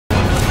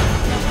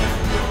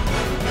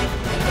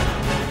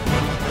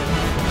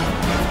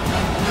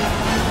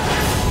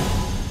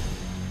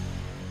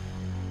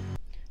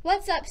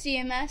What's up,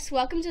 CMS?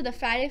 Welcome to the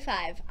Friday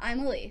Five.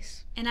 I'm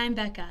Elise. And I'm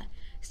Becca.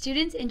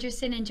 Students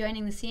interested in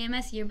joining the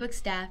CMS yearbook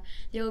staff,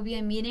 there will be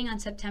a meeting on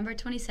September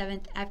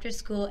 27th after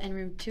school in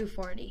room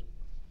 240.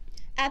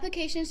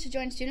 Applications to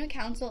join student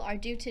council are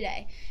due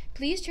today.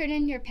 Please turn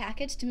in your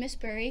packets to Miss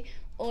Burry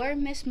or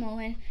Miss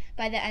Mullen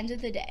by the end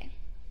of the day.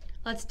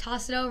 Let's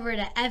toss it over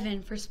to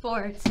Evan for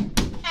sports.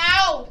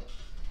 Ow!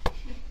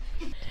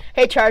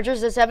 Hey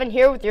Chargers, it's Evan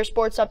here with your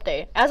sports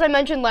update. As I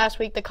mentioned last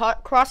week, the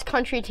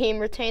cross-country team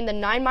retained the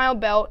 9-mile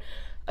belt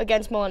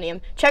against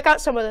Millennium. Check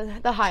out some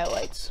of the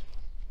highlights.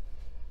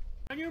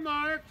 On your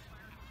mark.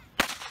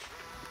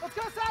 Let's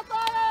go South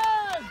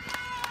Island!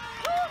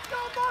 Let's go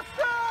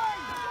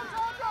Mustangs! Let's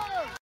go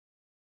Chargers!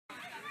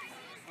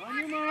 On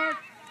your mark.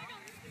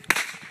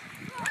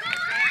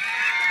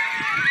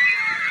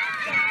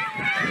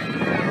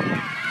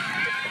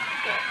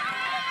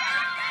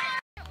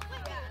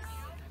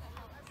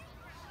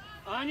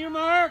 On your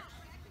mark.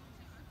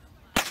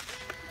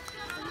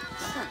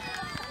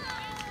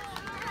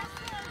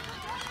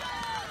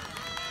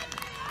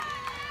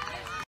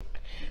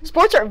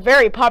 Sports are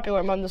very popular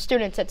among the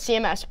students at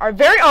CMS. Our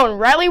very own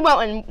Riley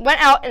Welton went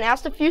out and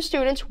asked a few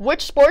students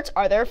which sports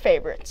are their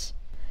favorites.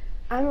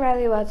 I'm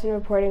Riley Welton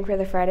reporting for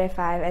the Friday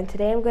Five, and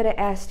today I'm going to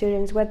ask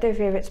students what their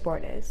favorite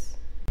sport is.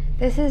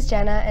 This is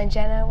Jenna, and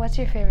Jenna, what's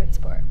your favorite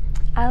sport?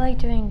 I like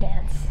doing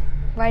dance.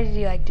 Why did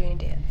you like doing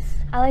dance?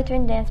 I like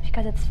doing dance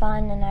because it's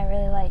fun and I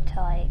really like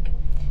to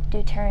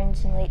do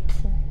turns and leaps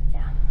and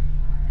yeah.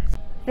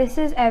 This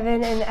is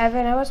Evan, and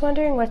Evan, I was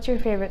wondering what's your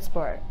favorite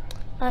sport?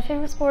 My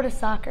favorite sport is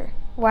soccer.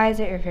 Why is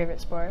it your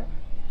favorite sport?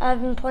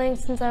 I've been playing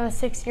since I was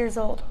 6 years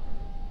old.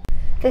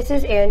 This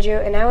is Andrew,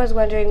 and I was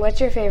wondering what's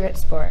your favorite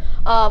sport?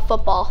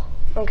 Football.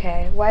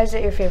 Okay, why is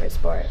it your favorite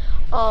sport?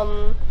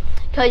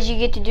 Because you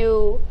get to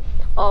do,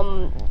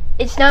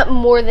 it's not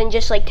more than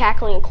just like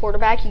tackling a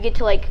quarterback. You get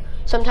to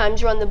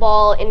sometimes run the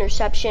ball,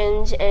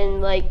 interceptions,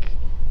 and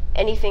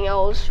anything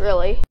else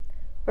really.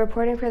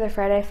 Reporting for the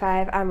Friday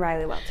Five, I'm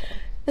Riley Welton.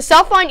 The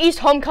Southline East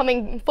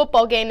homecoming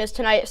football game is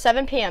tonight at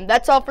 7 p.m.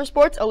 That's all for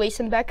sports.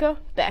 Elise and Becca,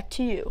 back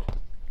to you.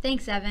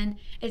 Thanks, Evan.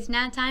 It's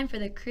now time for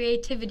the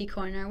Creativity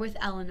Corner with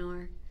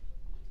Eleanor.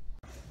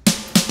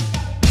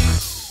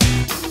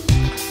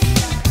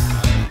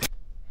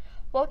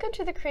 Welcome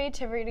to the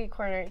Creativity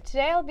Corner.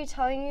 Today I'll be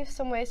telling you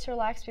some ways to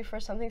relax before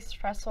something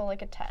stressful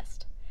like a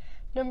test.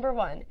 Number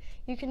 1,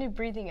 you can do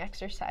breathing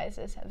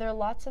exercises. There are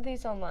lots of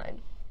these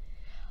online.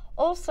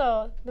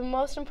 Also, the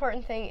most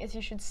important thing is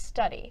you should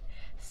study.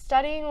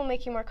 Studying will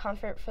make you more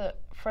confident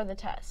for the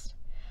test.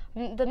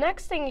 The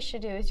next thing you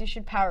should do is you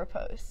should power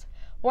pose.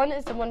 One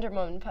is the Wonder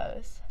Woman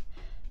pose.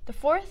 The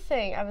fourth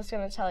thing I was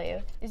going to tell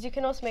you is you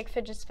can also make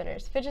fidget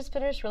spinners. Fidget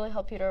spinners really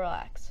help you to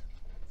relax.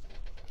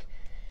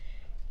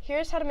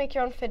 Here's how to make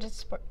your own fidget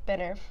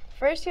spinner.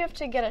 First, you have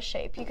to get a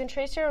shape. You can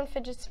trace your own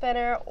fidget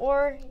spinner,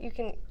 or you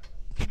can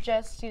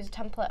just use a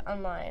template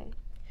online.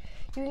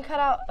 You can cut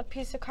out a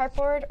piece of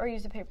cardboard or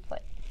use a paper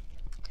plate.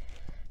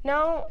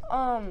 Now,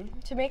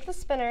 to make the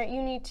spinner,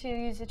 you need to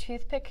use a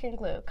toothpick and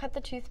glue. Cut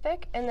the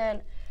toothpick and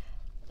then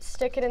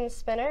stick it in the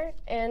spinner,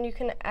 and you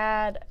can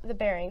add the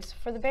bearings.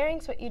 For the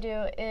bearings, what you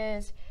do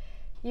is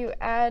you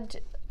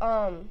add,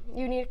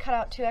 you need to cut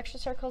out 2 extra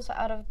circles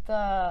out of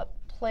the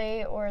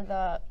plate or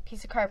the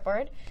piece of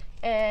cardboard,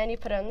 and you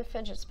put it on the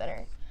fidget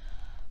spinner.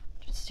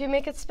 To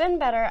make it spin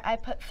better, I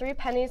put 3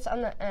 pennies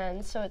on the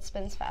end so it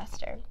spins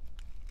faster.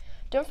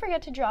 Don't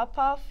forget to drop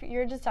off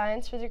your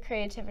designs for the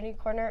Creativity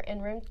Corner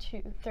in room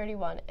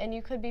 231, and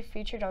you could be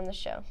featured on the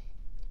show.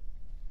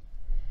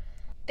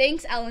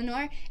 Thanks,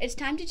 Eleanor. It's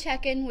time to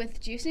check in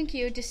with Juice and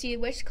Q to see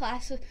which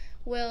class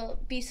will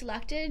be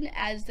selected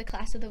as the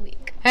class of the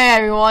week. Hey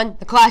everyone,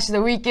 the class of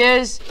the week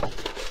is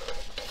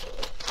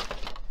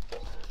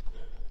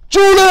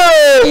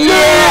Julie!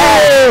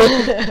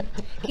 Yeah!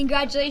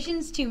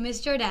 Congratulations to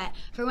Miss Jordette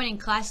for winning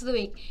Class of the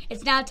Week.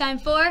 It's now time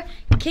for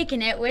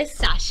Kicking It with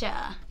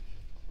Sasha.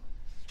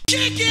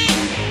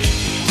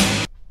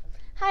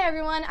 Hi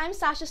everyone, I'm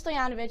Sasha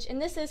Stoyanovich,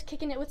 and this is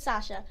Kicking It with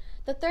Sasha.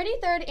 The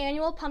 33rd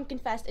Annual Pumpkin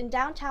Fest in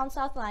downtown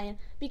South Lyon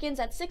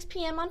begins at 6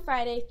 p.m. on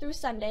Friday through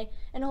Sunday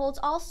and holds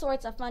all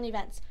sorts of fun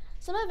events.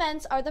 Some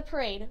events are the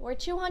parade, where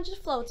 200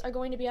 floats are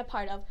going to be a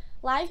part of,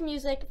 live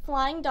music,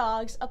 flying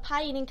dogs, a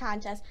pie eating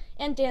contest,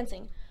 and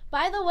dancing.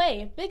 By the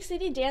way, Big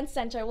City Dance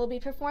Center will be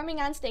performing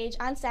on stage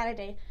on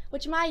Saturday,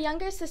 which my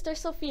younger sister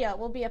Sophia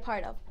will be a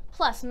part of,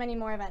 plus many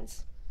more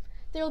events.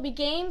 There will be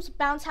games,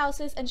 bounce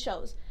houses, and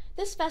shows.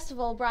 This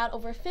festival brought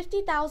over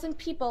 50,000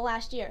 people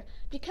last year,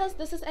 because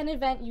this is an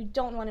event you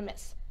don't want to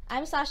miss.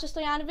 I'm Sasha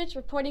Stoyanovich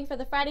reporting for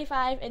the Friday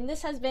Five, and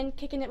this has been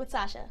Kicking It with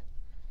Sasha.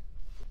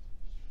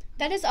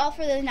 That is all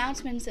for the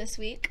announcements this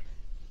week.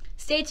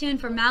 Stay tuned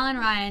for Mal and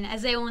Ryan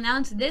as they will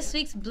announce this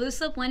week's Blue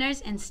Slip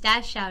winners and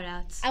staff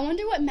shoutouts. I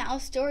wonder what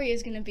Mal's story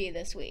is going to be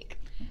this week.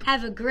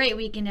 Have a great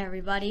weekend,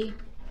 everybody.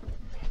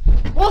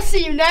 We'll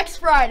see you next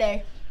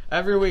Friday.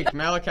 Every week,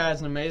 Malachi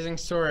has an amazing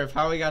story of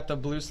how he got the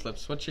blue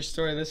slips. What's your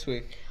story this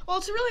week? Well,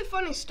 it's a really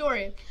funny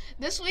story.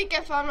 This week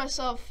I found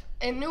myself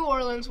in New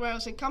Orleans where I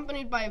was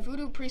accompanied by a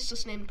voodoo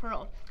priestess named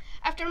Pearl.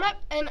 After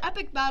an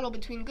epic battle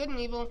between good and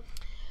evil,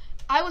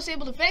 I was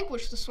able to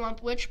vanquish the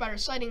Swamp Witch by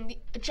reciting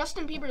the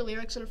Justin Bieber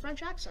lyrics in a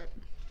French accent.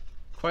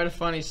 Quite a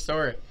funny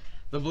story.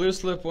 The blue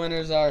slip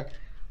winners are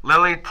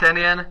Lily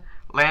Tinian,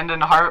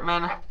 Landon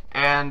Hartman,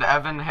 and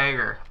Evan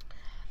Hager.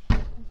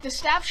 The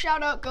staff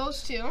shout out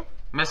goes to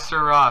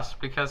Mr. Ross,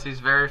 because he's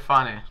very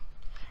funny.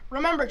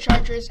 Remember,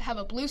 Chargers, have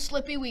a blue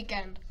slippy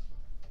weekend.